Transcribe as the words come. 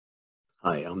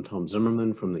Hi, I'm Tom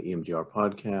Zimmerman from the EMDR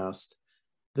podcast.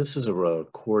 This is a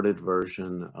recorded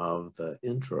version of the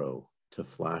intro to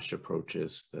Flash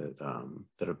approaches that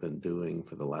I've been doing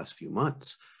for the last few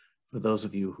months. For those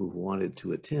of you who've wanted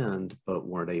to attend but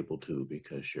weren't able to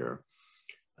because you're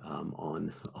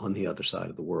on the other side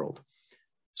of the world.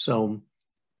 So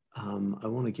I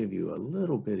want to give you a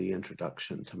little bitty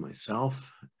introduction to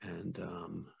myself, and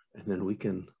then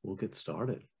we'll get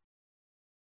started.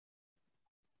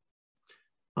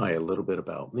 Hi, a little bit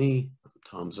about me. I'm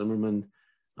Tom Zimmerman.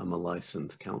 I'm a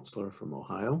licensed counselor from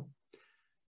Ohio.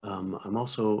 I'm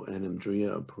also an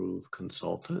EMDRIA approved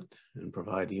consultant and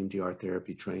provide EMDR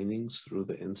therapy trainings through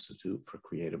the Institute for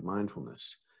Creative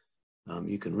Mindfulness.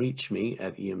 You can reach me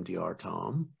at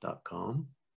emdrtom.com.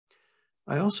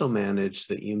 I also manage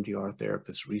the EMDR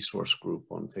Therapist Resource Group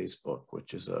on Facebook,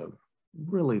 which is a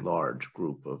really large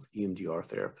group of EMDR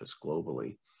therapists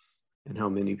globally, and how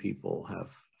many people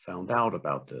have found out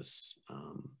about this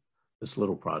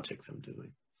little project I'm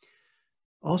doing.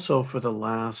 Also, for the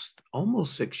last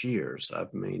almost 6 years,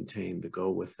 I've maintained the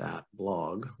Go With That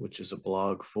blog, which is a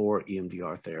blog for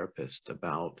EMDR therapists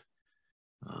about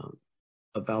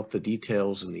the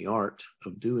details and the art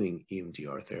of doing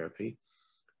EMDR therapy.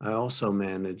 I also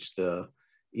manage the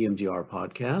EMDR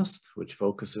podcast, which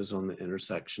focuses on the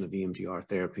intersection of EMDR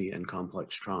therapy and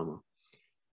complex trauma.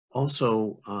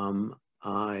 Also,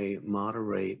 I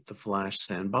moderate the Flash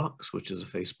Sandbox, which is a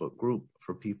Facebook group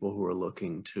for people who are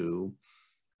looking to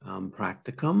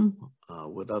practicum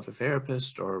with other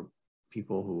therapists or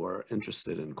people who are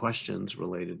interested in questions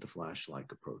related to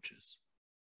Flash-like approaches.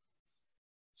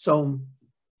 So,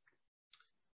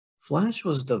 Flash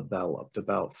was developed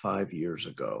about 5 years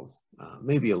ago,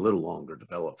 maybe a little longer,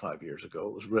 developed 5 years ago.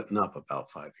 It was written up about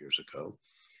 5 years ago.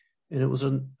 And it was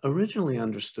originally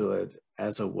understood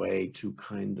as a way to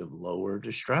kind of lower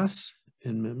distress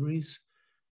in memories,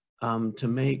 to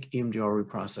make EMDR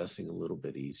reprocessing a little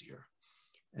bit easier.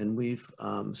 And we've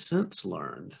since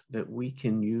learned that we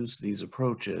can use these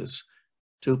approaches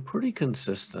to pretty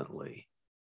consistently,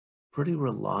 pretty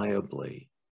reliably,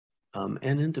 and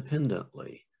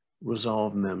independently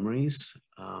resolve memories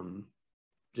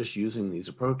just using these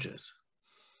approaches.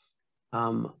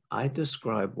 I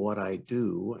describe what I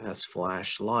do as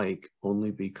Flash-like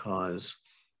only because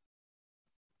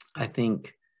I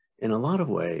think in a lot of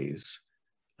ways,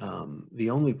 the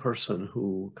only person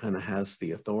who kind of has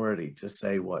the authority to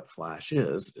say what Flash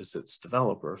is its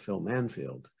developer, Phil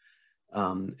Manfield.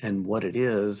 And what it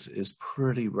is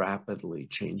pretty rapidly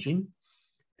changing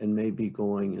and maybe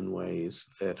going in ways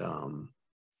that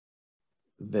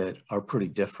are pretty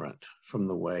different from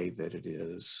the way that it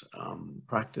is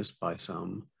practiced by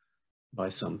some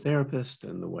therapists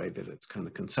and the way that it's kind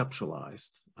of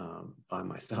conceptualized by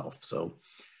myself. So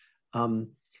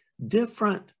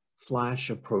different Flash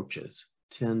approaches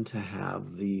tend to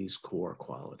have these core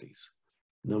qualities.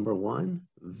 Number one,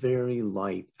 very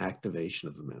light activation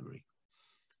of the memory.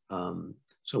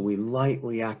 So we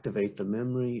lightly activate the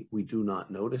memory. We do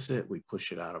not notice it. We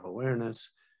push it out of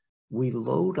awareness. We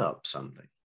load up something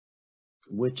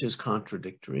which is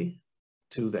contradictory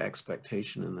to the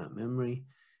expectation in that memory,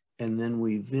 and then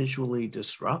we visually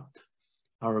disrupt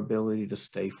our ability to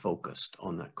stay focused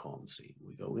on that calm scene.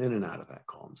 We go in and out of that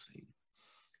calm scene.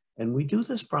 And we do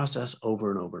this process over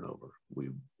and over and over.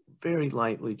 We very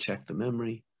lightly check the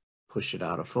memory, push it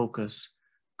out of focus,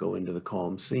 go into the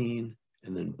calm scene,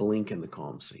 and then blink in the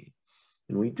calm scene.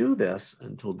 And we do this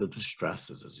until the distress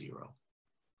is a zero.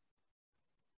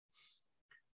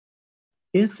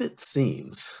 If it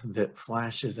seems that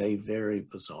Flash is a very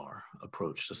bizarre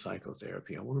approach to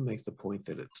psychotherapy, I want to make the point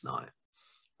that it's not.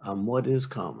 What is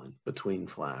common between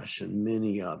Flash and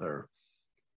many other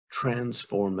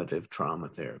transformative trauma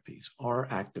therapies are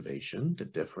activation. The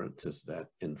difference is that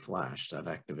in Flash, that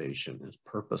activation is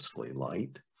purposefully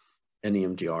light. In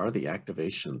EMDR, the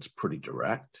activation is pretty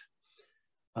direct.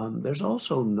 There's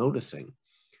also noticing.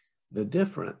 The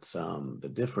difference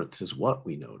is what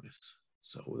we notice.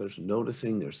 So there's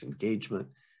noticing, there's engagement.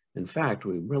 In fact,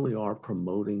 we really are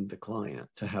promoting the client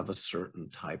to have a certain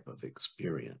type of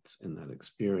experience, and that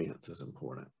experience is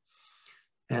important.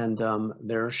 And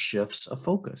there are shifts of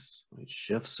focus, right?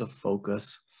 Shifts of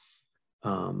focus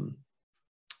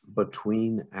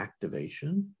between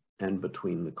activation and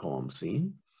between the calm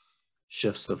scene.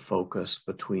 Shifts of focus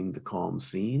between the calm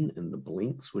scene and the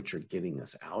blinks, which are getting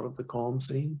us out of the calm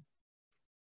scene.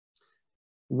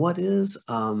 What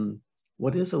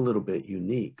is a little bit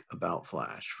unique about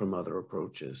Flash from other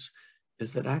approaches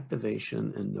is that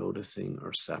activation and noticing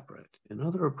are separate. In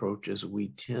other approaches, we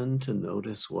tend to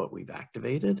notice what we've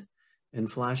activated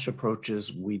And flash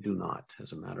approaches, we do not.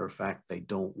 As a matter of fact, they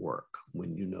don't work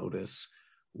when you notice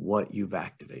what you've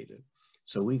activated.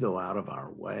 So we go out of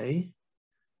our way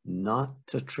not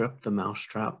to trip the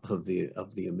mousetrap of the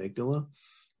amygdala.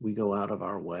 We go out of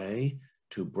our way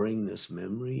to bring this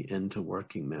memory into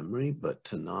working memory, but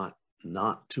to not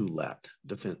to let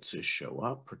defenses show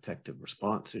up, protective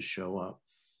responses show up,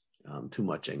 too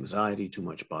much anxiety, too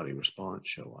much body response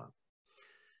show up.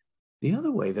 The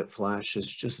other way that flash is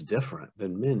just different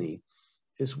than many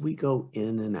is we go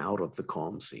in and out of the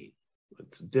calm scene.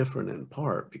 It's different in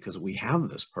part because we have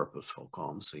this purposeful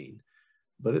calm scene,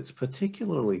 but it's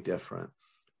particularly different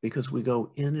because we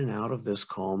go in and out of this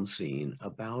calm scene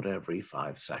about every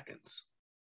 5 seconds.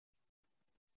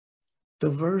 The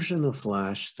version of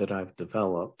flash that I've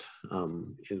developed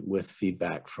with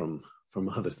feedback from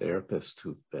other therapists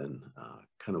who've been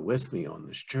kind of with me on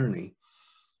this journey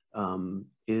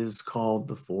is called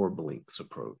the 4 blinks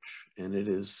approach. And it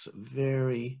is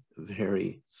very,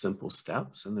 very simple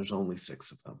steps, and there's only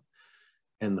 6 of them.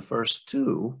 And the first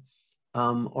 2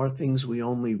 are things we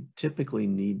only typically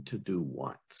need to do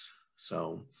once.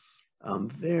 So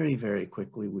very, very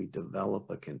quickly, we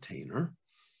develop a container.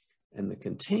 And the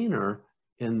container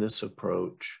in this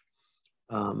approach,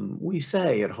 we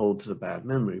say it holds the bad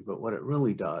memory, but what it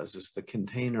really does is the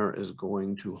container is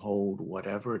going to hold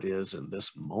whatever it is in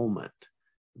this moment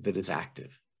that is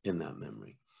active in that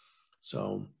memory.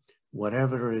 So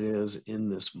whatever it is in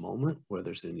this moment where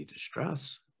there's any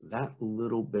distress, that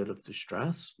little bit of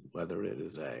distress, whether it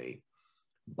is a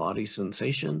body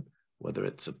sensation, whether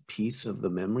it's a piece of the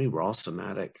memory, raw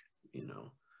somatic,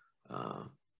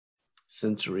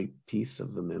 sensory piece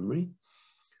of the memory,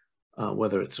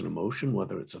 whether it's an emotion,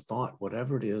 whether it's a thought,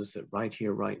 whatever it is that right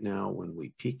here, right now, when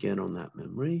we peek in on that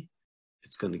memory,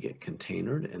 it's going to get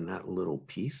containered, and that little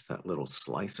piece, that little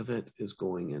slice of it is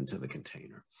going into the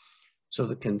container. So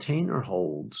the container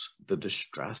holds the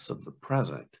distress of the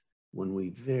present when we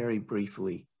very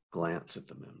briefly glance at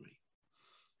the memory.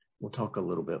 We'll talk a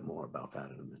little bit more about that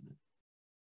in a minute.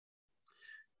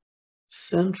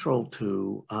 Central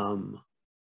to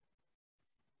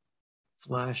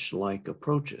flash-like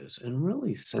approaches, and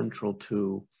really central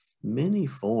to many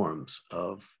forms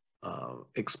of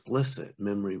explicit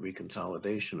memory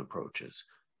reconsolidation approaches,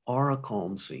 are a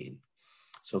calm scene.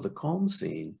 So the calm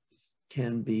scene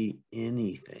can be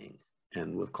anything.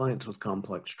 And with clients with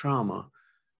complex trauma,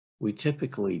 we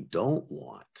typically don't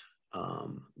want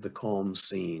the calm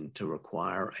scene to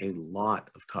require a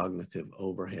lot of cognitive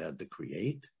overhead to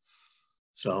create.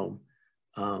 So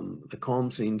the calm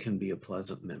scene can be a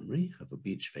pleasant memory of a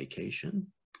beach vacation.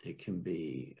 It can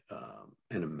be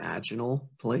an imaginal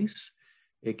place.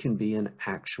 It can be an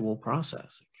actual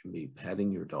process. It can be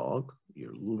petting your dog.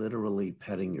 You're literally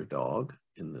petting your dog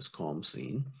in this calm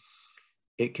scene.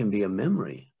 It can be a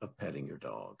memory of petting your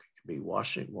dog. It can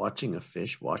be watching a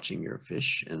fish, watching your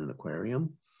fish in an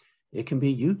aquarium. It can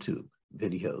be YouTube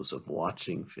videos of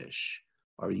watching fish,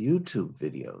 or YouTube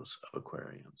videos of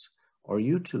aquariums, or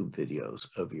YouTube videos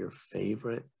of your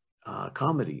favorite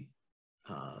comedy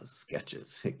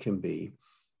sketches. It can be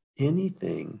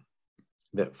anything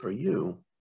that for you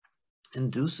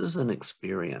induces an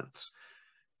experience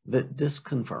that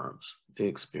disconfirms the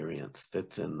experience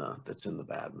that's in the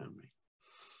bad memory.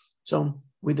 So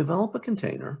we develop a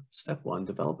container. Step 1,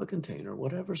 develop a container.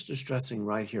 Whatever's distressing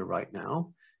right here, right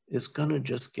now, is going to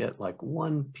just get like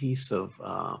one piece of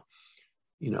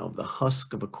the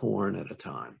husk of a corn at a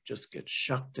time, just get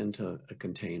shucked into a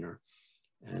container.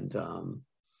 And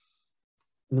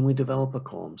then we develop a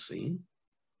calm scene.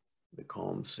 The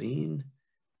calm scene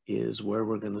is where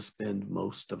we're going to spend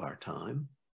most of our time,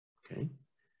 okay?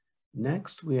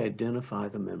 Next, we identify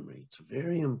the memory. It's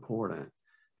very important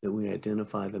that we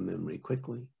identify the memory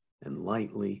quickly and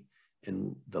lightly,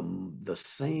 and the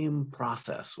same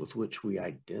process with which we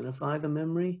identify the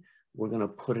memory, we're going to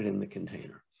put it in the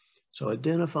container. So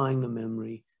identifying the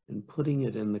memory and putting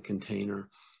it in the container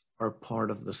are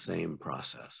part of the same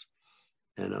process.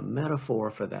 And a metaphor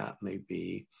for that may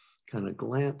be kind of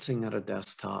glancing at a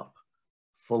desktop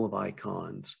full of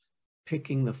icons,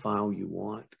 picking the file you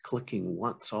want, clicking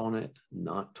once on it,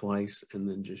 not twice, and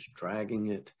then just dragging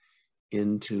it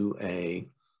into a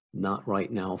not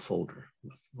right now folder,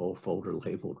 the full folder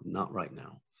labeled not right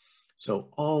now. So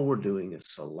all we're doing is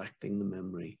selecting the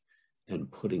memory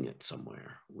and putting it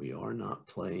somewhere. We are not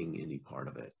playing any part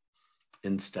of it.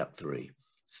 In step 3.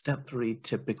 Step 3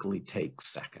 typically takes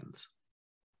seconds.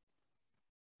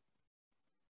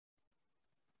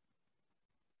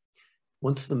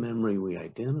 Once the memory we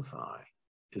identify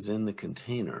is in the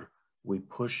container, we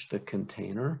push the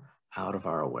container out of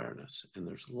our awareness. And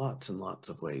there's lots and lots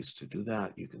of ways to do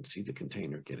that. You can see the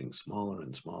container getting smaller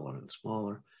and smaller and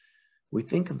smaller. We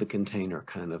think of the container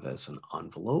kind of as an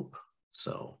envelope.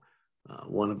 So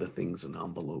one of the things an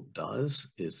envelope does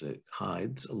is it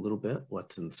hides a little bit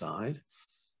what's inside.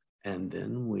 And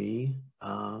then we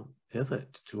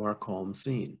pivot to our calm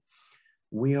scene.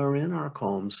 We are in our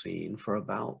calm scene for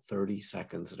about 30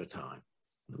 seconds at a time.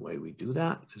 The way we do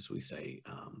that is we say,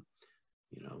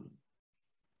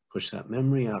 push that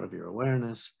memory out of your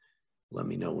awareness. Let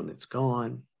me know when it's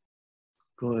gone.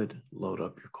 Good. Load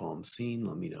up your calm scene.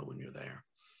 Let me know when you're there.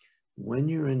 When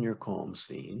you're in your calm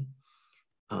scene,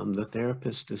 the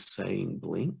therapist is saying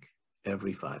blink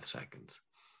every 5 seconds.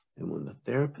 And when the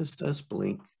therapist says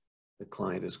blink, the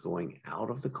client is going out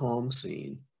of the calm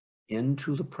scene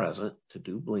into the present to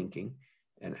do blinking.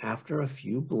 And after a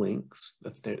few blinks,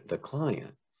 the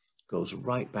client goes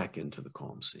right back into the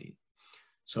calm scene.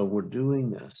 So we're doing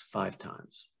this 5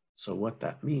 times. So what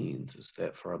that means is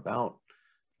that for about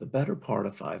the better part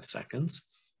of 5 seconds,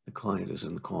 the client is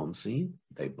in the calm scene.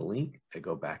 They blink, they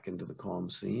go back into the calm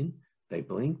scene. They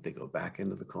blink, they go back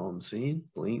into the calm scene,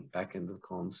 blink, back into the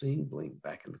calm scene, blink,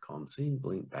 back into the calm scene,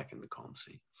 blink, back into the calm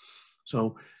scene.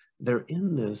 So they're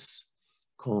in this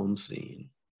calm scene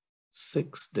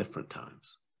 6 different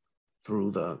times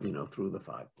through the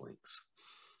 5 blinks.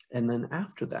 And then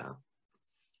after that,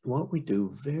 what we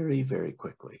do very, very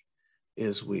quickly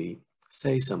is we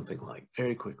say something like,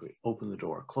 very quickly, open the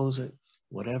door, close it,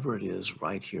 whatever it is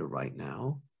right here, right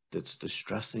now, that's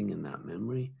distressing in that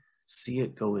memory, see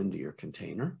it go into your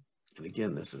container. And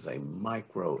again, this is a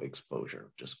micro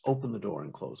exposure. Just open the door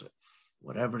and close it.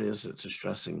 Whatever it is that's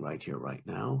distressing right here, right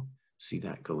now, see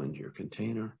that go into your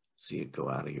container, see it go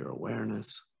out of your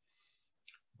awareness.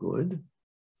 Good.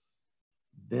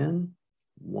 Then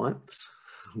once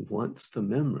the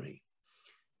memory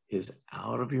is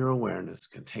out of your awareness,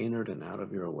 containered and out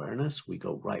of your awareness, we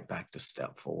go right back to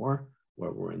step 4,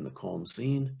 where we're in the calm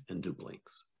scene and do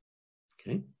blinks.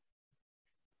 Okay?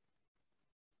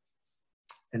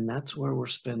 And that's where we're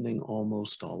spending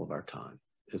almost all of our time,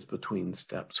 is between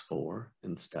steps 4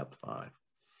 and step 5.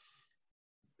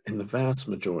 And the vast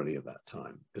majority of that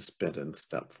time is spent in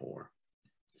step 4.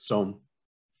 So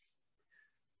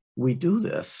we do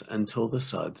this until the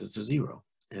SUDS is a 0.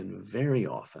 And very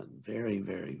often, very,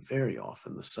 very, very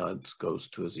often, the SUDS goes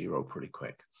to a 0 pretty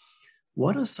quick.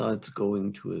 What a SUDS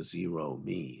going to a 0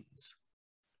 means,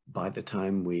 by the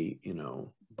time we've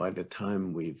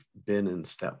been in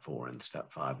step 4 and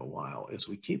step 5 a while, is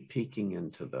we keep peeking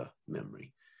into the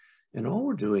memory. And all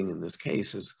we're doing in this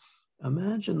case is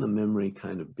imagine the memory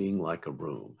kind of being like a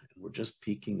room, and we're just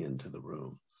peeking into the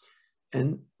room.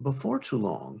 And before too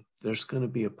long, there's going to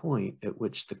be a point at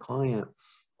which the client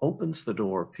opens the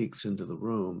door, peeks into the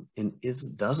room, and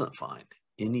doesn't find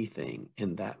anything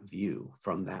in that view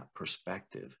from that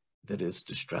perspective that is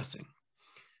distressing.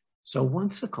 So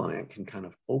once the client can kind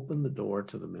of open the door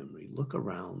to the memory, look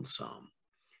around some,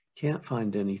 can't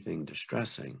find anything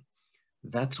distressing,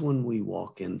 that's when we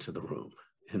walk into the room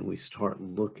and we start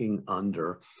looking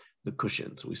under the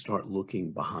cushions. We start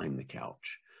looking behind the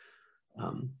couch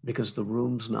because the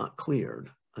room's not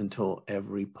cleared until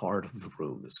every part of the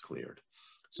room is cleared.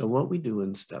 So what we do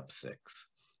in step 6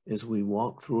 is we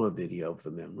walk through a video of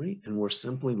the memory and we're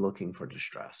simply looking for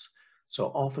distress. So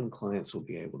often clients will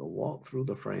be able to walk through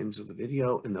the frames of the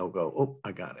video and they'll go, oh,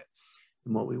 I got it.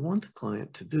 And what we want the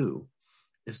client to do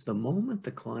is the moment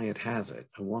the client has it,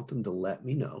 I want them to let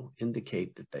me know,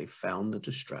 indicate that they found the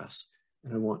distress,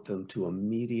 and I want them to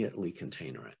immediately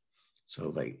container it.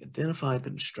 So they identify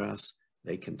the distress,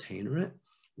 they container it.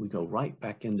 We go right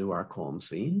back into our calm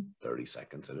scene, 30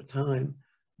 seconds at a time,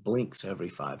 blinks every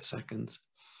 5 seconds.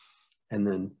 And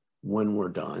then when we're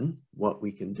done, what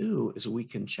we can do is we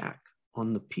can check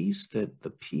on the piece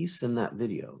in that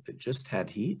video that just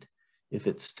had heat. If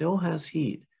it still has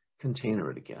heat, container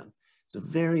it again. It's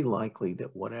very likely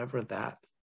that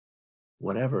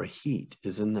whatever heat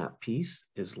is in that piece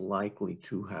is likely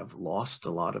to have lost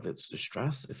a lot of its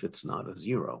distress if it's not a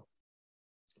 0.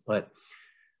 But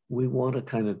we want to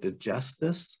kind of digest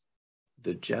this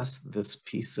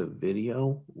piece of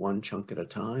video one chunk at a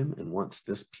time. And once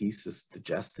this piece is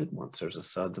digested, once there's a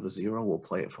SUDS of a 0, we'll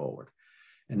play it forward.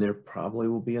 And there probably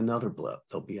will be another blip.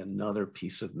 There'll be another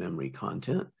piece of memory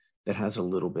content that has a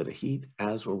little bit of heat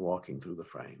as we're walking through the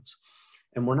frames.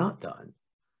 And we're not done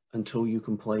until you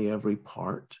can play every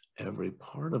part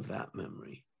of that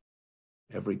memory,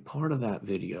 every part of that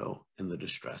video, and the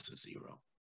distress is 0.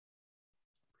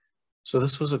 So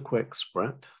this was a quick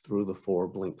sprint through the 4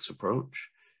 blinks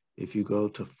approach. If you go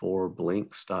to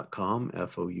 4blinks.com,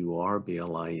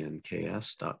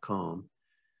 FOURBLINKS.com,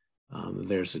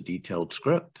 There's a detailed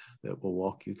script that will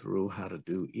walk you through how to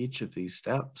do each of these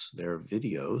steps. There are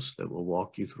videos that will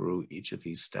walk you through each of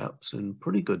these steps in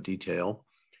pretty good detail.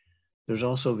 There's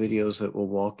also videos that will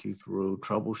walk you through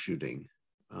troubleshooting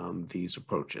these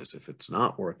approaches. If it's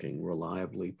not working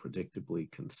reliably,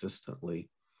 predictably, consistently,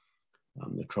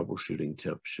 the troubleshooting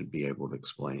tip should be able to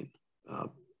explain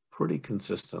pretty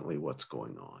consistently what's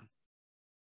going on.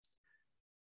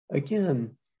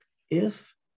 Again,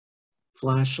 if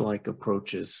Flash-like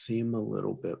approaches seem a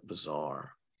little bit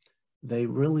bizarre, they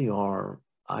really are,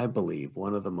 I believe,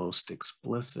 one of the most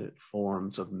explicit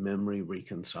forms of memory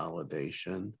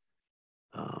reconsolidation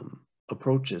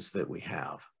approaches that we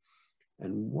have.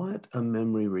 And what a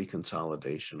memory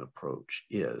reconsolidation approach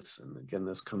is, and again,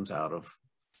 this comes out of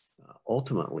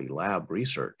ultimately lab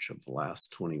research of the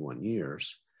last 21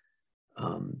 years,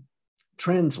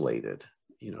 translated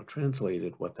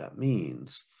what that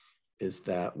means is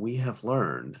that we have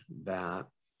learned that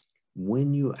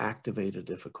when you activate a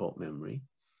difficult memory,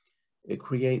 it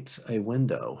creates a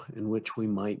window in which we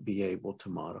might be able to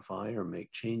modify or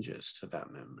make changes to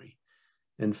that memory.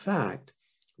 In fact,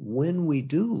 when we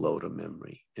do load a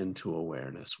memory into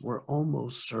awareness, we're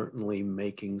almost certainly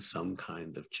making some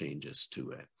kind of changes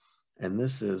to it. And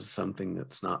this is something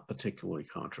that's not particularly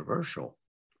controversial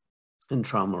in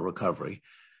trauma recovery.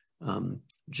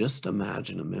 Just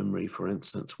imagine a memory, for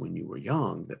instance, when you were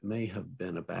young that may have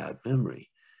been a bad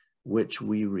memory, which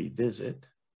we revisit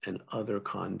and other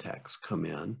contexts come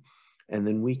in, and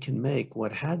then we can make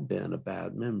what had been a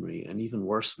bad memory an even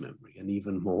worse memory, an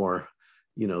even more,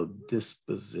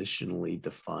 dispositionally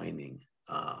defining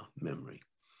memory.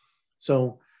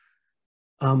 So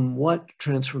what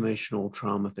transformational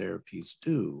trauma therapies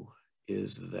do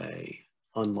is they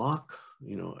unlock,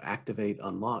 activate,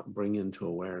 unlock, bring into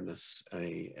awareness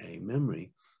a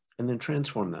memory, and then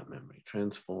transform that memory,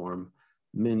 transform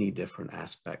many different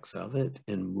aspects of it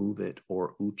and move it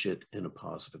or ooch it in a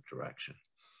positive direction.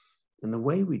 And the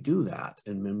way we do that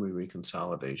in memory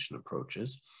reconsolidation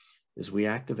approaches is we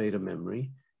activate a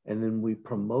memory and then we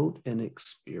promote an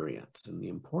experience. And the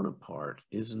important part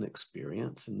is an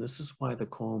experience. And this is why the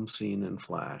calm scene in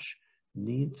Flash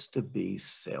needs to be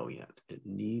salient. It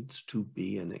needs to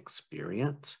be an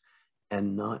experience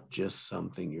and not just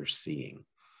something you're seeing.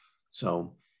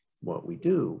 So what we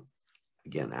do,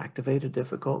 again, activate a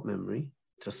difficult memory,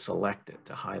 to select it,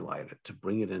 to highlight it, to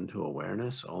bring it into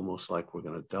awareness, almost like we're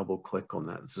going to double click on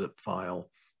that zip file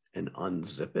and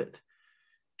unzip it.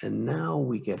 And now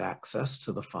we get access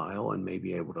to the file and may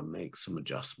be able to make some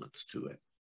adjustments to it.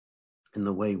 And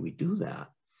the way we do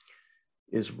that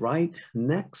is right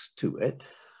next to it,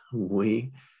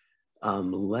 we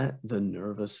let the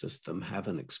nervous system have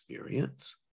an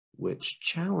experience which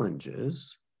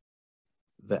challenges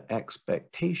the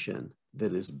expectation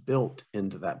that is built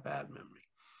into that bad memory.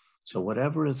 So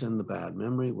whatever is in the bad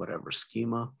memory, whatever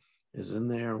schema is in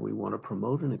there, we want to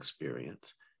promote an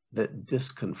experience that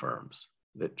disconfirms,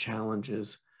 that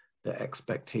challenges the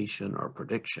expectation or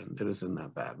prediction that is in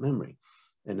that bad memory.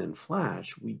 And in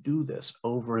Flash, we do this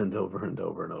over and over and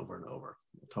over and over and over.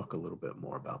 We'll talk a little bit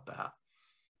more about that.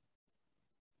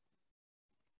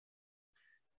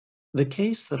 The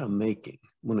case that I'm making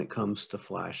when it comes to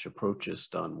Flash approaches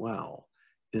done well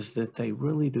is that they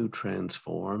really do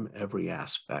transform every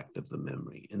aspect of the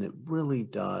memory. And it really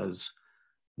does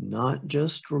not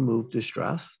just remove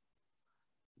distress,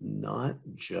 not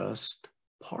just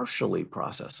partially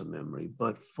process a memory,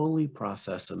 but fully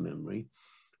process a memory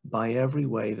by every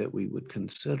way that we would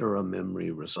consider a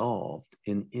memory resolved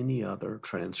in any other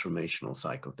transformational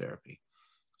psychotherapy.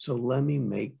 So let me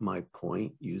make my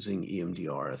point using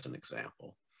EMDR as an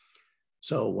example.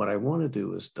 So what I want to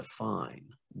do is define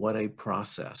what a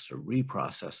processed or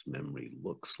reprocessed memory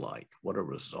looks like, what a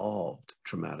resolved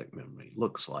traumatic memory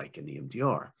looks like in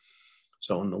EMDR.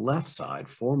 So on the left side,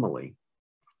 formally,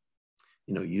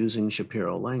 using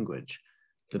Shapiro language,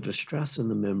 the distress in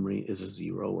the memory is a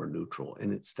 0 or neutral,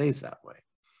 and it stays that way.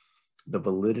 The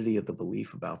validity of the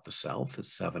belief about the self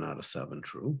is 7 out of 7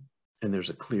 true, and there's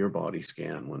a clear body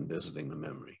scan when visiting the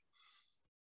memory.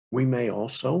 We may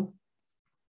also,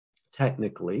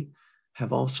 technically,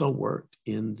 have also worked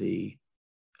in the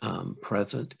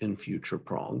present and future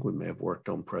prong. We may have worked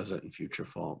on present and future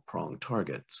prong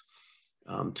targets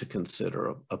to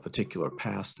consider a particular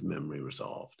past memory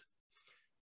resolved.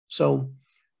 So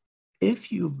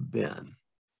if you've been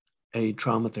a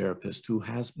trauma therapist who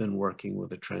has been working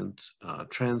with a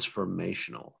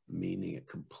transformational, meaning it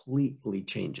completely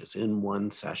changes in one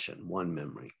session, one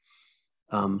memory,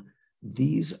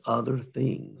 these other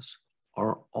things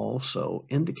are also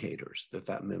indicators that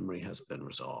that memory has been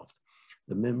resolved.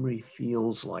 The memory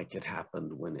feels like it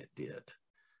happened when it did.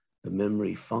 The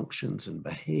memory functions and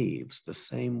behaves the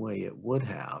same way it would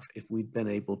have if we'd been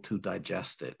able to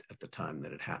digest it at the time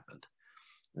that it happened.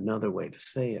 Another way to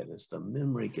say it is the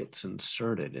memory gets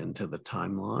inserted into the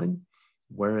timeline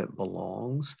where it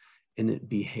belongs, and it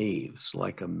behaves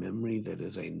like a memory that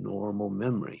is a normal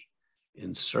memory.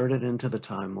 Inserted into the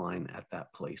timeline at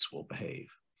that place will behave.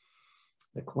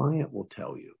 The client will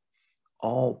tell you,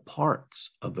 all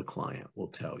parts of the client will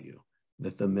tell you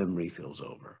that the memory feels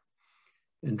over.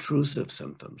 Intrusive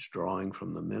symptoms drawing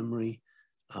from the memory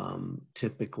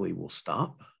typically will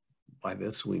stop. By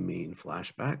this, we mean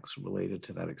flashbacks related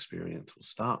to that experience will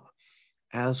stop,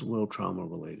 as will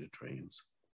trauma-related dreams.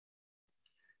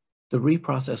 The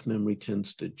reprocessed memory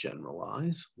tends to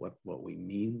generalize. What we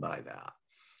mean by that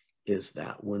is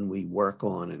that when we work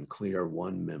on and clear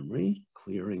one memory,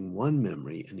 clearing one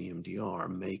memory in EMDR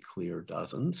may clear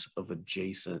dozens of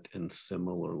adjacent and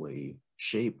similarly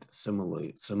shaped,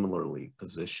 similarly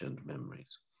positioned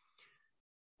memories.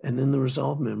 And then the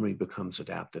resolved memory becomes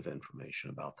adaptive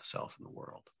information about the self and the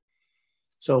world.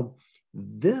 So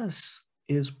this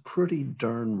is pretty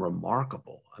darn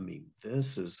remarkable. I mean,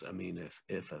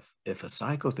 if a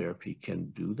psychotherapy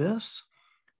can do this,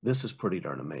 this is pretty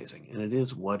darn amazing. And it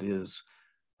is what is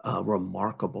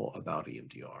remarkable about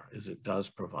EMDR is it does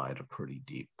provide a pretty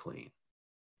deep clean.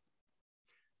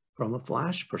 From a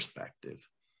Flash perspective,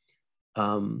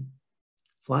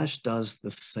 Flash does the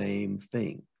same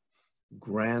thing.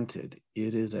 Granted,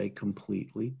 it is a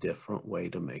completely different way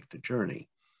to make the journey.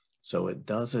 So it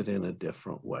does it in a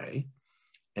different way.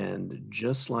 And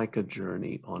just like a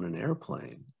journey on an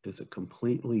airplane is a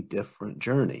completely different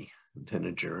journey than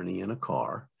a journey in a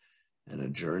car, and a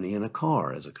journey in a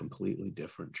car is a completely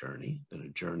different journey than a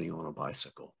journey on a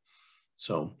bicycle.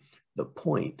 So the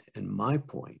point, and my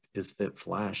point, is that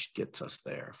Flash gets us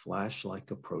there.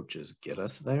 Flash-like approaches get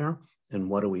us there. And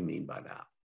what do we mean by that?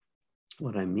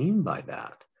 What I mean by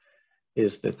that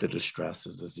is that the distress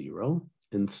is a zero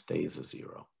and stays a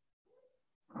zero.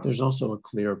 There's also a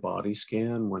clear body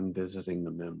scan when visiting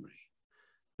the memory.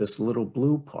 This little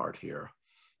blue part here,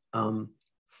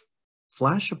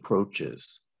 Flash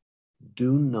approaches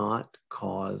do not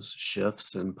cause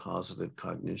shifts in positive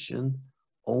cognition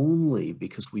only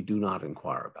because we do not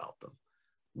inquire about them.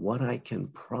 What I can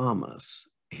promise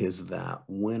is that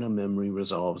when a memory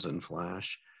resolves in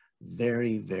Flash,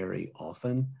 very, very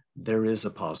often, there is a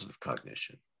positive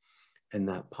cognition. And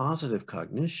that positive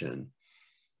cognition,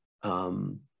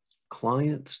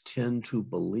 clients tend to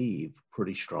believe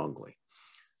pretty strongly.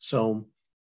 So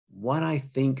what I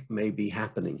think may be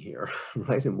happening here,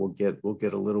 right? And we'll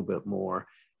get a little bit more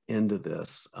into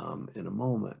this in a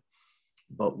moment.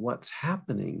 But what's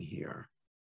happening here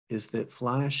is that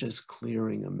Flash is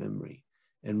clearing a memory.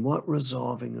 And what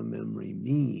resolving a memory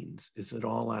means is that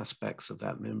all aspects of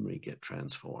that memory get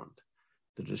transformed.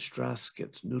 The distress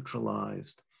gets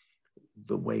neutralized.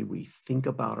 The way we think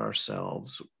about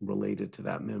ourselves related to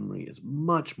that memory is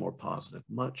much more positive,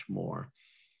 much more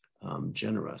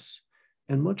generous,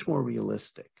 and much more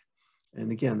realistic.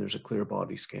 And again, there's a clear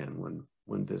body scan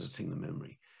when visiting the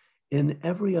memory. In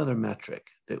every other metric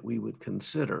that we would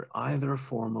consider, either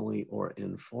formally or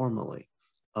informally,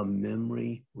 a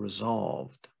memory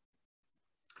resolved,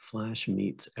 Flash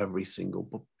meets every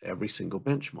single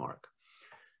benchmark.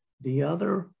 The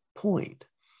other point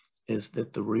is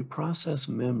that the reprocessed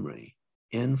memory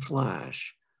in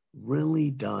Flash really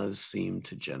does seem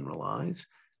to generalize.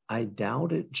 I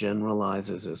doubt it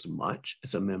generalizes as much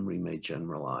as a memory may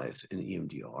generalize in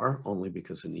EMDR, only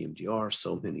because in EMDR,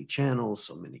 so many channels,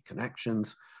 so many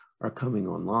connections are coming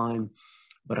online.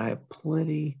 But I have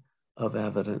plenty of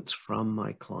evidence from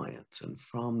my clients and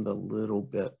from the little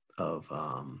bit of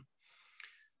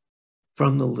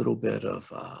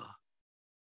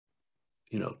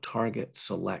target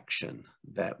selection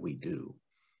that we do,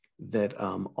 that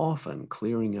often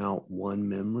clearing out one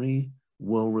memory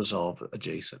will resolve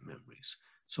adjacent memories.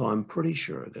 So I'm pretty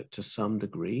sure that to some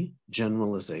degree,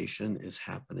 generalization is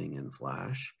happening in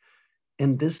Flash.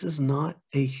 And this is not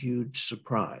a huge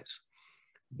surprise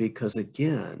because,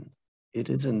 again, it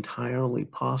is entirely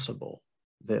possible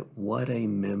that what a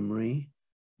memory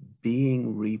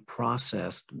being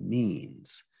reprocessed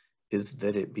means is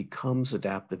that it becomes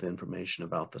adaptive information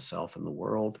about the self and the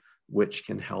world, which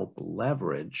can help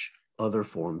leverage other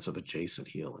forms of adjacent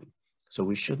healing. So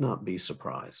we should not be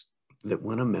surprised that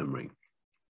when a memory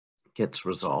gets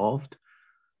resolved,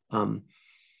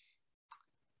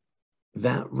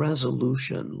 that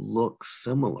resolution looks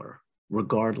similar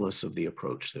regardless of the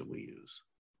approach that we use.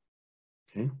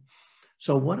 Okay,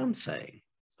 so what I'm saying,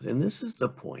 and this is the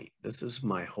point, this is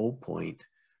my whole point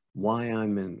why I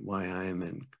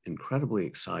am incredibly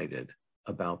excited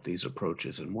about these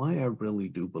approaches and why I really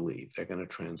do believe they're going to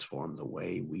transform the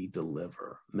way we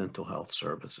deliver mental health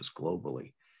services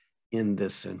globally in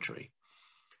this century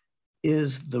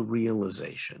is the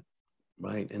realization,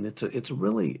 right? And it's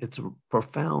a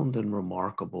profound and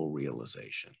remarkable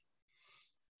realization.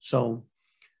 So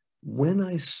when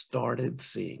I started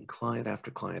seeing client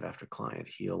after client after client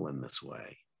heal in this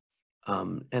way,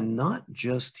 and not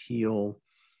just heal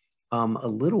a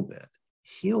little bit,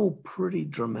 heal pretty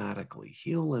dramatically,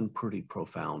 heal in pretty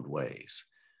profound ways,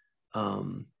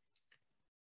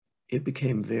 it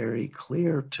became very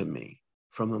clear to me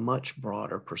from a much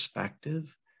broader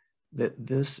perspective that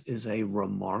this is a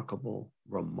remarkable,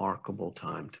 remarkable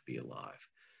time to be alive.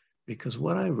 Because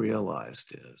what I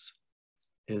realized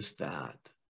is that,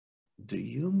 do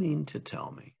you mean to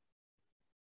tell me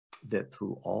that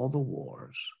through all the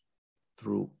wars,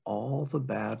 through all the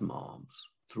bad moms,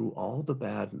 through all the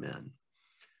bad men,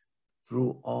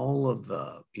 through all of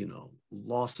the,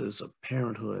 losses of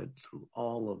parenthood, through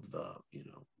all of the,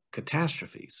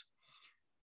 catastrophes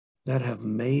that have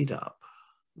made up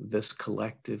this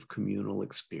collective communal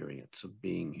experience of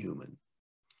being human,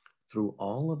 through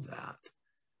all of that,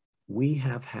 we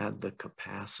have had the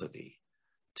capacity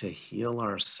to heal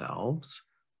ourselves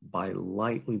by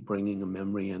lightly bringing a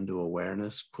memory into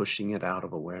awareness, pushing it out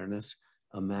of awareness,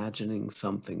 imagining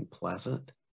something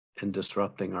pleasant, and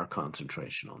disrupting our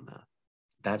concentration on that.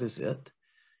 That is it.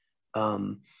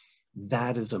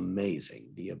 That is amazing.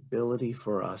 The ability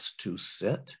for us to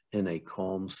sit in a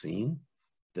calm scene,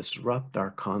 disrupt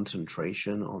our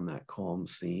concentration on that calm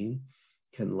scene,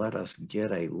 can let us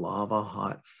get a lava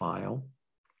hot file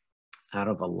out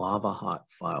of a lava hot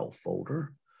file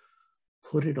folder,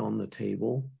 put it on the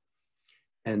table,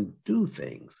 and do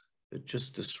things that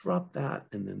just disrupt that,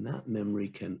 and then that memory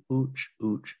can ooch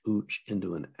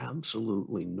into an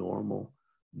absolutely normal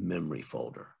memory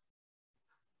folder.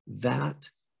 That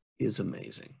is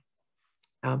amazing,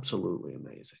 absolutely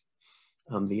amazing.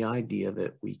 The idea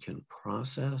that we can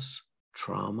process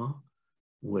trauma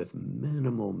with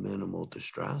minimal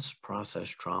distress, process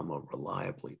trauma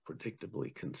reliably,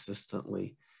 predictably,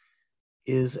 consistently,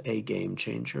 is a game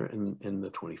changer in the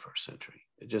 21st century.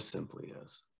 It just simply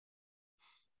is.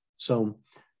 So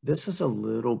this is a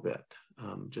little bit,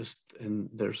 and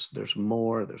there's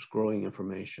more, there's growing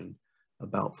information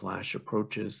about FLASH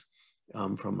approaches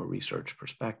from a research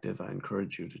perspective. I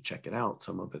encourage you to check it out.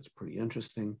 Some of it's pretty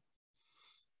interesting.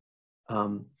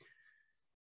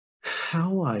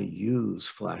 How I use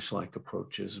FLASH-like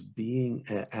approaches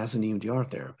as an EMDR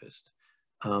therapist.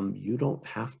 You don't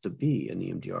have to be an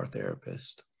EMDR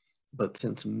therapist, but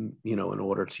since, in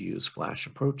order to use FLASH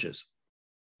approaches,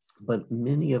 but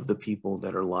many of the people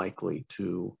that are likely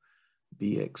to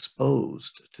be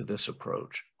exposed to this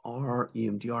approach are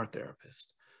EMDR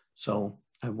therapists. So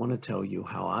I want to tell you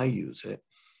how I use it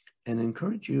and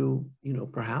encourage you,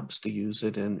 perhaps to use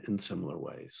it in similar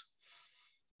ways.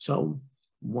 So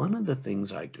one of the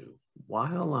things I do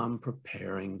while I'm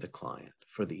preparing the client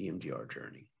for the EMDR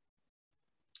journey,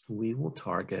 we will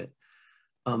target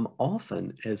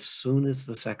often as soon as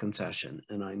the second session.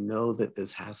 And I know that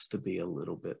this has to be a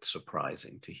little bit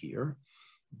surprising to hear,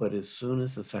 but as soon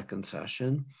as the second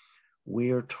session,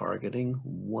 we are targeting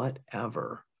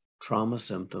whatever trauma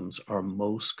symptoms are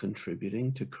most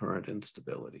contributing to current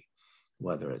instability,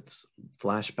 whether it's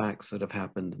flashbacks that have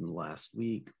happened in the last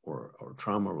week or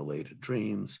trauma-related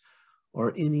dreams,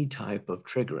 or any type of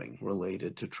triggering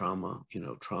related to trauma,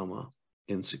 trauma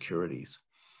insecurities.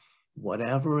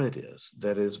 Whatever it is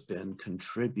that has been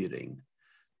contributing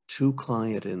to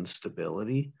client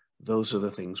instability, those are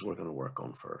the things we're going to work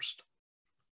on first.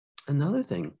 Another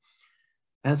thing,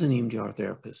 as an EMDR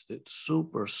therapist, it's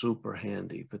super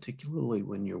handy, particularly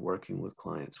when you're working with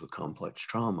clients with complex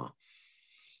trauma,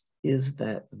 is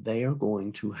that they are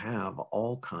going to have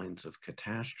all kinds of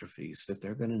catastrophes that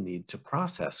they're going to need to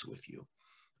process with you.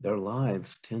 Their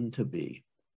lives tend to be,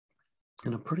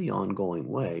 in a pretty ongoing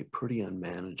way, pretty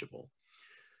unmanageable.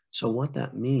 So what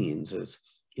that means is,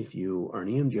 if you are an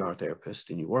EMDR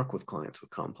therapist and you work with clients with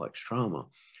complex trauma,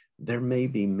 there may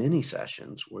be many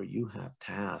sessions where you have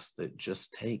tasks that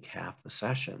just take half the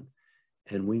session,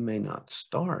 and we may not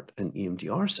start an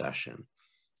EMDR session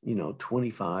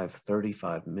 25,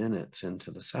 35 minutes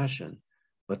into the session,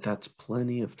 but that's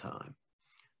plenty of time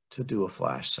to do a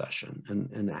FLASH session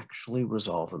and actually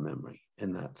resolve a memory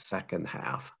in that second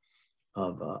half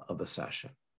of a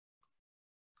session.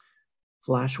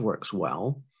 FLASH works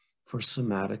well for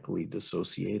somatically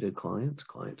dissociated clients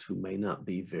who may not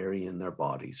be very in their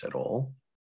bodies at all.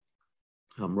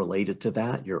 Related to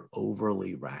that, your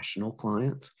overly rational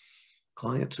clients,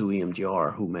 clients who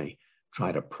EMDR who may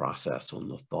try to process on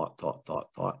the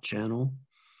thought channel.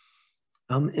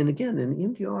 And again, in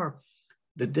EMDR,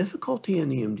 the difficulty in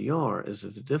EMDR is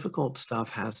that the difficult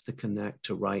stuff has to connect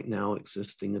to right now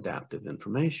existing adaptive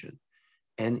information.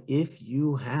 And if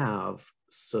you have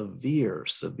severe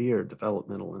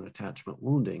developmental and attachment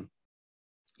wounding,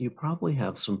 you probably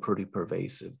have some pretty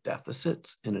pervasive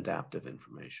deficits in adaptive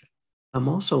information. I'm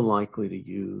also likely to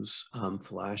use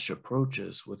flash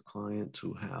approaches with clients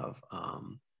who have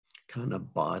kind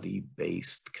of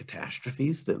body-based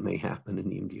catastrophes that may happen in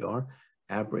EMDR,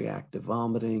 abreactive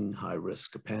vomiting, high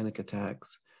risk of panic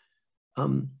attacks.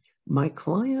 My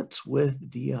clients with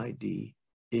DID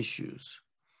issues,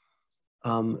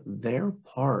 their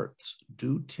parts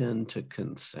do tend to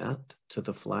consent to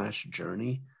the flash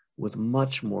journey with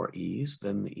much more ease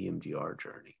than the EMDR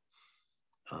journey.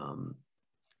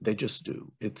 They just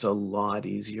do. It's a lot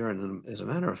easier. And as a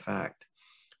matter of fact,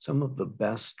 some of the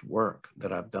best work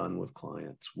that I've done with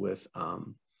clients with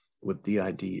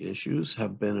DID issues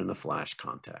have been in a flash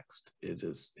context. It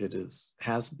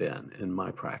has been in my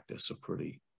practice a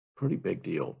pretty big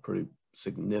deal, pretty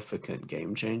significant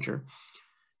game changer,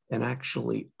 and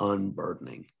actually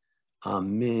unburdening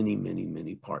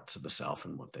many parts of the self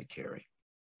and what they carry.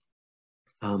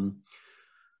 In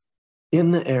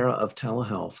the era of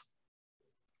telehealth,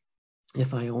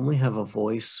 if I only have a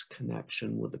voice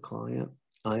connection with the client,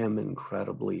 I am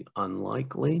incredibly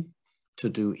unlikely to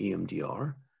do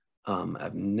EMDR.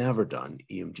 I've never done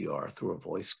EMDR through a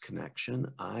voice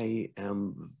connection. I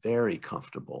am very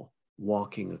comfortable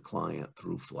walking a client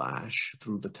through flash,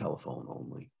 through the telephone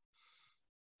only.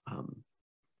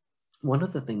 One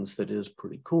of the things that is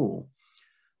pretty cool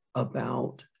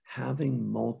about having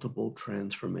multiple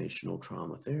transformational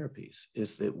trauma therapies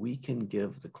is that we can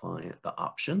give the client the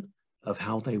option of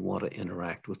how they want to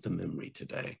interact with the memory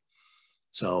today.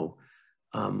 So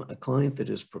a client that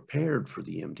is prepared for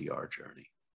the EMDR journey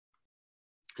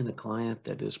and a client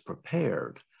that is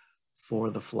prepared for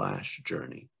the flash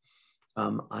journey,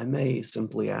 I may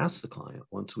simply ask the client,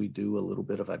 once we do a little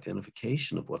bit of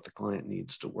identification of what the client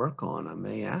needs to work on, I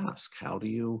may ask, how do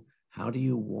you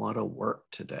want to work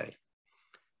today?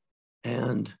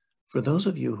 And for those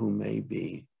of you who may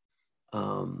be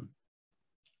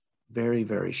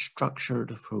very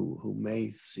structured, who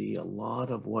may see a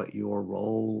lot of what your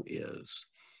role is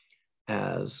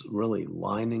as really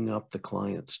lining up the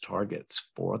client's targets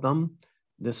for them,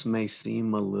 this may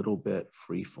seem a little bit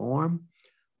free-form.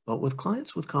 But with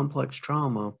clients with complex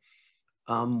trauma,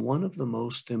 one of the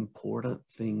most important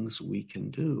things we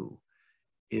can do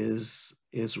is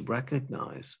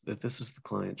recognize that this is the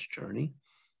client's journey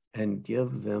and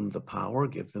give them the power,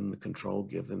 give them the control,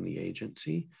 give them the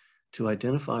agency to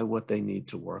identify what they need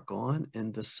to work on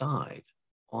and decide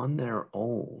on their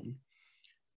own,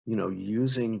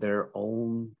 using their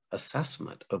own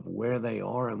assessment of where they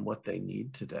are and what they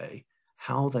need today,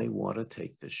 how they want to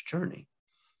take this journey.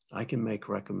 I can make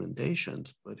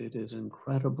recommendations, but it is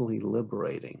incredibly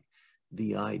liberating,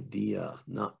 the idea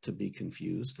not to be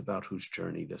confused about whose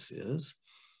journey this is,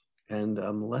 and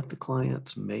let the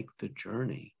clients make the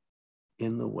journey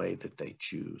in the way that they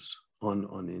choose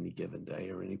on any given day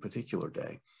or any particular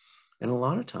day. And a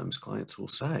lot of times clients will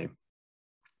say,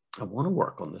 I want to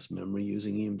work on this memory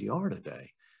using EMDR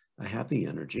today. I have the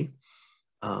energy.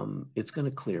 It's going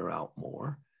to clear out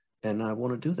more. And I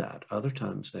want to do that. Other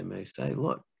times they may say,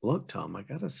 look, Tom, I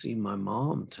got to see my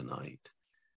mom tonight.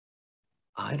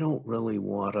 I don't really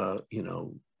want to,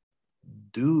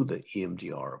 do the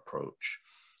EMDR approach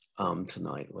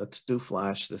tonight. Let's do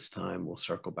flash this time. We'll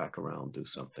circle back around, do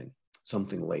something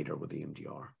later with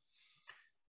EMDR.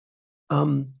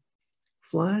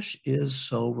 Flash is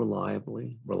so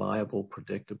reliable,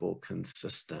 predictable,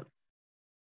 consistent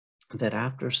that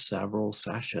after several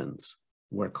sessions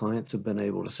where clients have been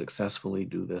able to successfully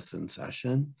do this in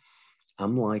session,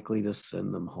 I'm likely to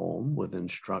send them home with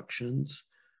instructions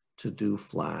to do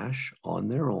flash on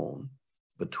their own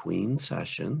between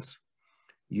sessions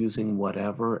using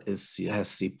whatever has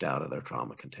seeped out of their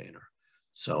trauma container.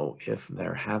 So if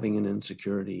they're having an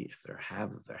insecurity, if they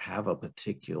have a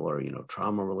particular,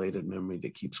 trauma-related memory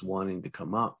that keeps wanting to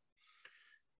come up,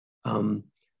 and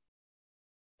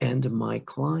my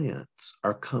clients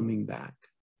are coming back,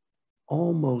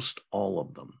 almost all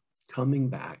of them coming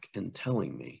back and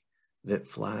telling me that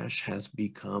flash has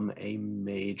become a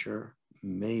major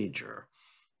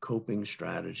coping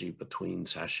strategy between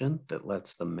session that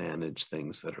lets them manage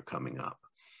things that are coming up.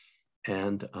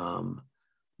 And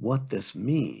what this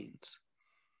means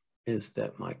is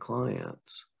that my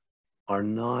clients are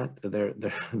not,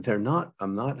 they're not,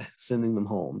 I'm not sending them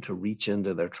home to reach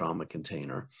into their trauma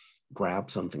container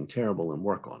grab something terrible and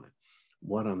work on it.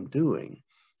 What I'm doing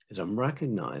is I'm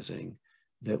recognizing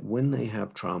that when they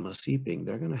have trauma seeping,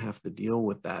 they're going to have to deal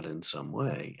with that in some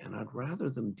way. And I'd rather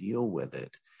them deal with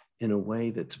it in a way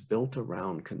that's built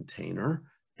around container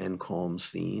and calm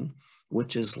scene,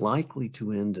 which is likely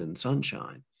to end in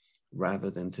sunshine,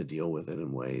 rather than to deal with it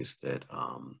in ways that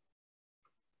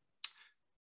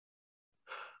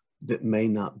that may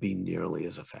not be nearly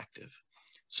as effective.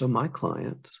 So my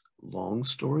clients, long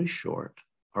story short,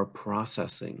 are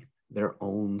processing their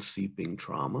own seeping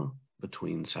trauma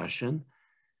between session,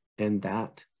 and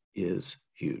that is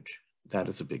huge. That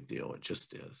is a big deal. It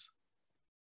just is.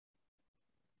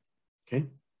 Okay.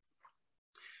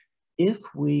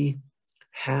 If we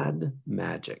had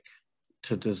magic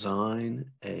to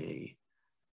design a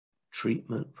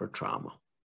treatment for trauma,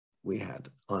 we had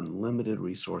unlimited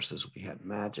resources, we had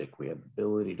magic, we had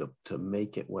ability to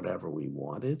make it whatever we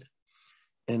wanted.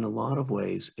 In a lot of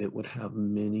ways, it would have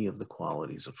many of the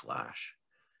qualities of Flash.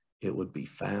 It would be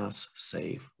fast,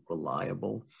 safe,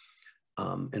 reliable,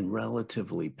 and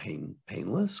relatively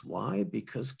painless. Why?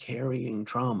 Because carrying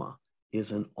trauma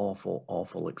is an awful,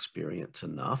 awful experience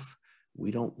enough. We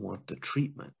don't want the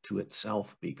treatment to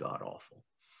itself be god-awful.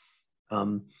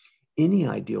 Any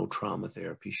ideal trauma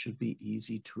therapy should be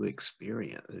easy to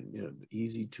experience,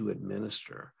 easy to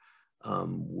administer.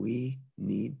 We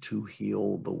need to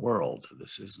heal the world.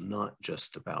 This is not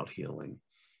just about healing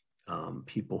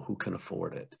people who can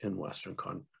afford it in Western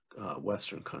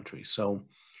countries. So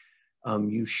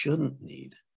you shouldn't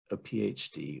need a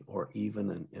PhD or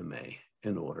even an MA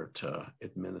in order to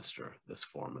administer this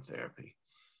form of therapy.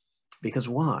 Because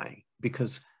why?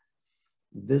 Because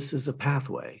this is a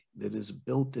pathway that is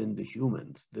built into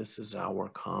humans. This is our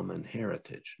common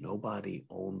heritage. Nobody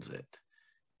owns it.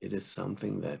 It is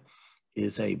something that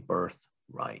is a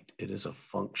birthright. It is a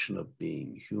function of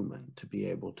being human to be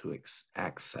able to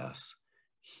access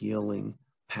healing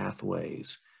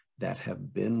pathways that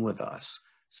have been with us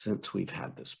since we've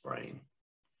had this brain.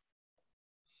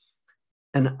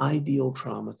 An ideal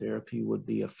trauma therapy would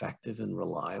be effective and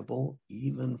reliable,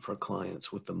 even for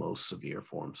clients with the most severe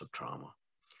forms of trauma.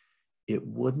 It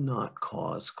would not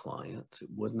cause clients, it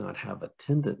would not have a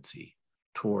tendency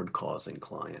toward causing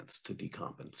clients to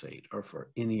decompensate or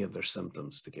for any of their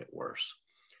symptoms to get worse.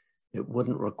 It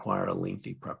wouldn't require a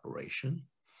lengthy preparation,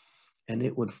 and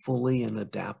it would fully and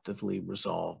adaptively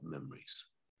resolve memories.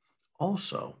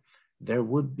 Also, there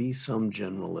would be some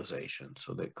generalization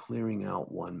so that clearing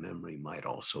out one memory might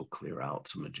also clear out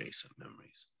some adjacent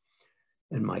memories.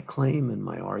 And my claim and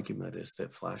my argument is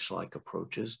that Flash-like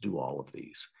approaches do all of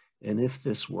these. And if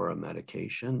this were a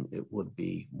medication, it would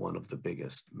be one of the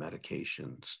biggest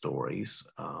medication stories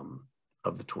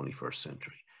of the 21st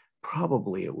century.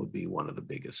 Probably it would be one of the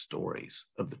biggest stories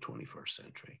of the 21st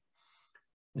century.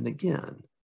 And again,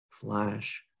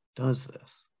 Flash does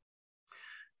this.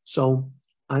 So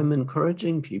I'm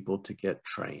encouraging people to get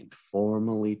trained,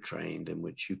 formally trained, in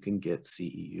which you can get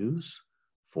CEUs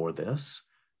for this.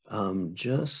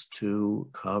 Just to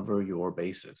cover your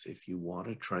bases. If you want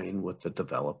to train with the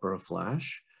developer of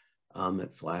Flash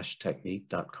at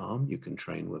flashtechnique.com, you can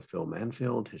train with Phil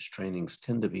Manfield. His trainings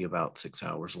tend to be about 6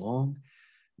 hours long.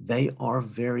 They are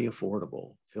very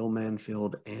affordable. Phil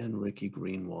Manfield and Ricky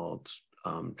Greenwald's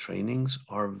trainings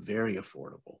are very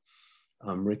affordable.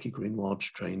 Ricky Greenwald's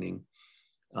training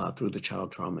through the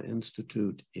Child Trauma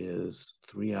Institute is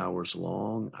 3 hours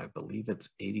long. I believe it's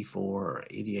 $84 or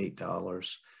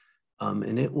 $88.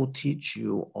 And it will teach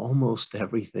you almost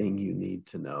everything you need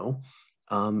to know,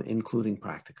 including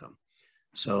practicum.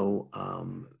 So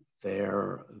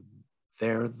they're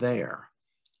there.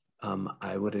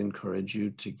 I would encourage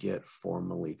you to get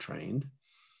formally trained.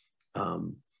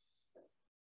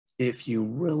 If you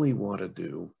really want to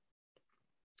do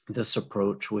this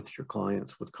approach with your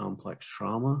clients with complex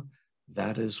trauma,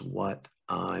 that is what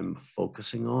I'm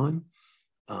focusing on.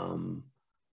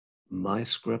 My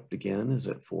script, again, is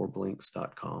at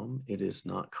fourblinks.com. It is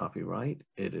not copyright.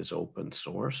 It is open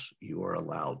source. You are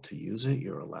allowed to use it.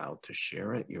 You're allowed to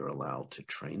share it. You're allowed to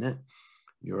train it.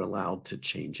 You're allowed to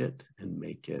change it and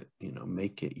make it,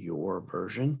 make it your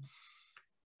version.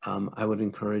 I would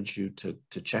encourage you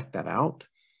to check that out.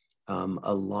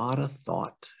 A lot of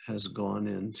thought has gone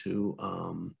into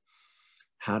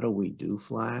how do we do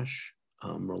Flash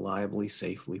reliably,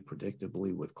 safely,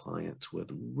 predictably with clients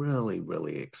with really,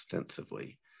 really extensive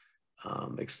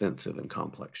and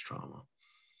complex trauma.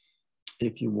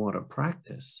 If you want to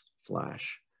practice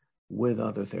Flash with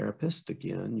other therapists,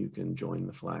 again, you can join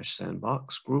the Flash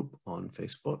Sandbox group on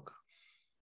Facebook.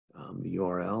 The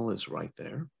URL is right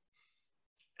there.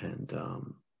 And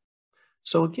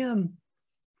so again,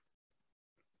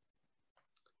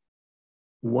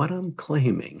 What I'm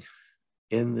claiming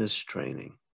in this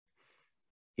training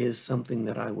is something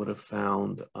that I would have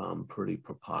found pretty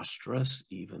preposterous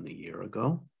even a year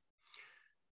ago,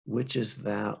 which is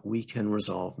that we can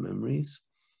resolve memories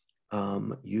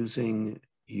using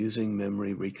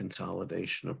memory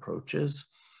reconsolidation approaches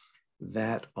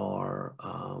that are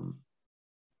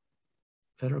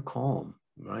calm,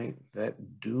 right?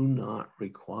 That do not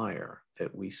require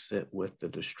that we sit with the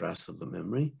distress of the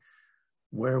memory,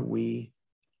 where where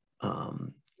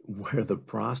the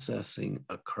processing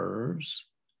occurs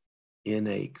in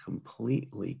a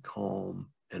completely calm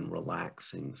and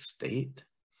relaxing state.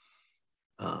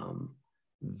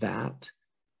 That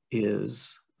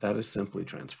is simply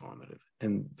transformative.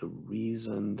 And the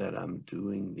reason that I'm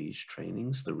doing these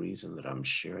trainings, the reason that I'm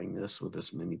sharing this with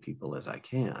as many people as I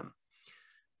can,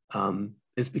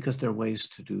 is because there are ways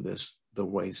to do this,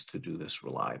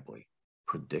 reliably,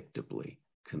 predictably,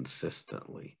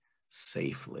 consistently,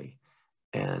 safely.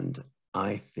 And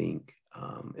I think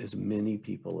as many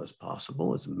people as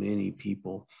possible, as many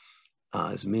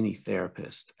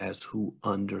therapists as who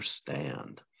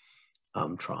understand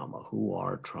trauma, who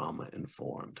are trauma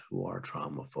informed, who are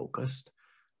trauma focused,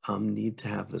 need to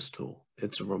have this tool.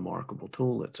 It's a remarkable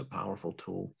tool. It's a powerful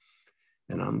tool.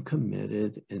 And I'm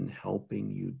committed in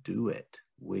helping you do it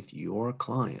with your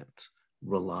clients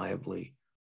reliably,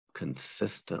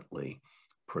 consistently,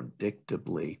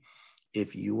 predictably.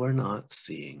 If you are not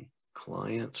seeing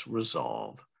clients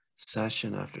resolve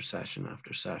session after session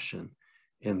after session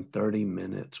in 30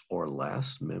 minutes or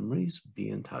less memories, be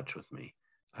in touch with me.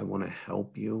 I want to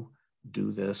help you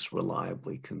do this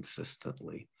reliably,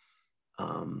 consistently,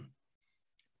 and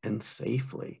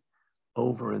safely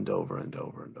over and over and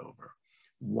over and over,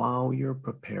 while you're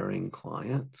preparing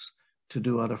clients to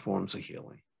do other forms of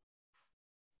healing.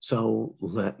 So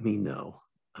let me know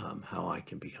how I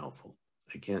can be helpful.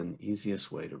 Again,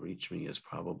 easiest way to reach me is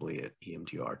probably at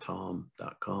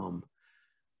emdrtom.com.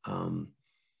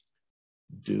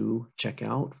 Do check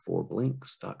out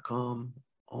forblinks.com.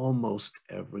 Almost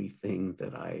everything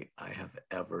that I have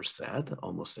ever said,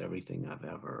 almost everything I've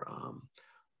ever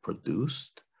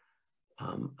produced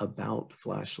about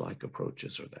flash-like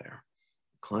approaches are there.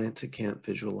 Clients that can't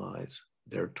visualize,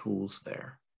 there are tools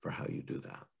there for how you do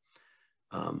that.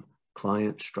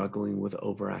 Clients struggling with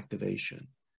overactivation,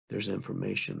 there's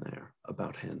information there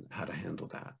about how to handle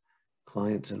that.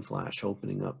 Clients in Flash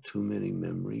opening up too many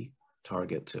memory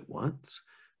targets at once,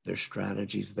 there's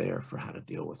strategies there for how to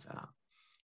deal with that.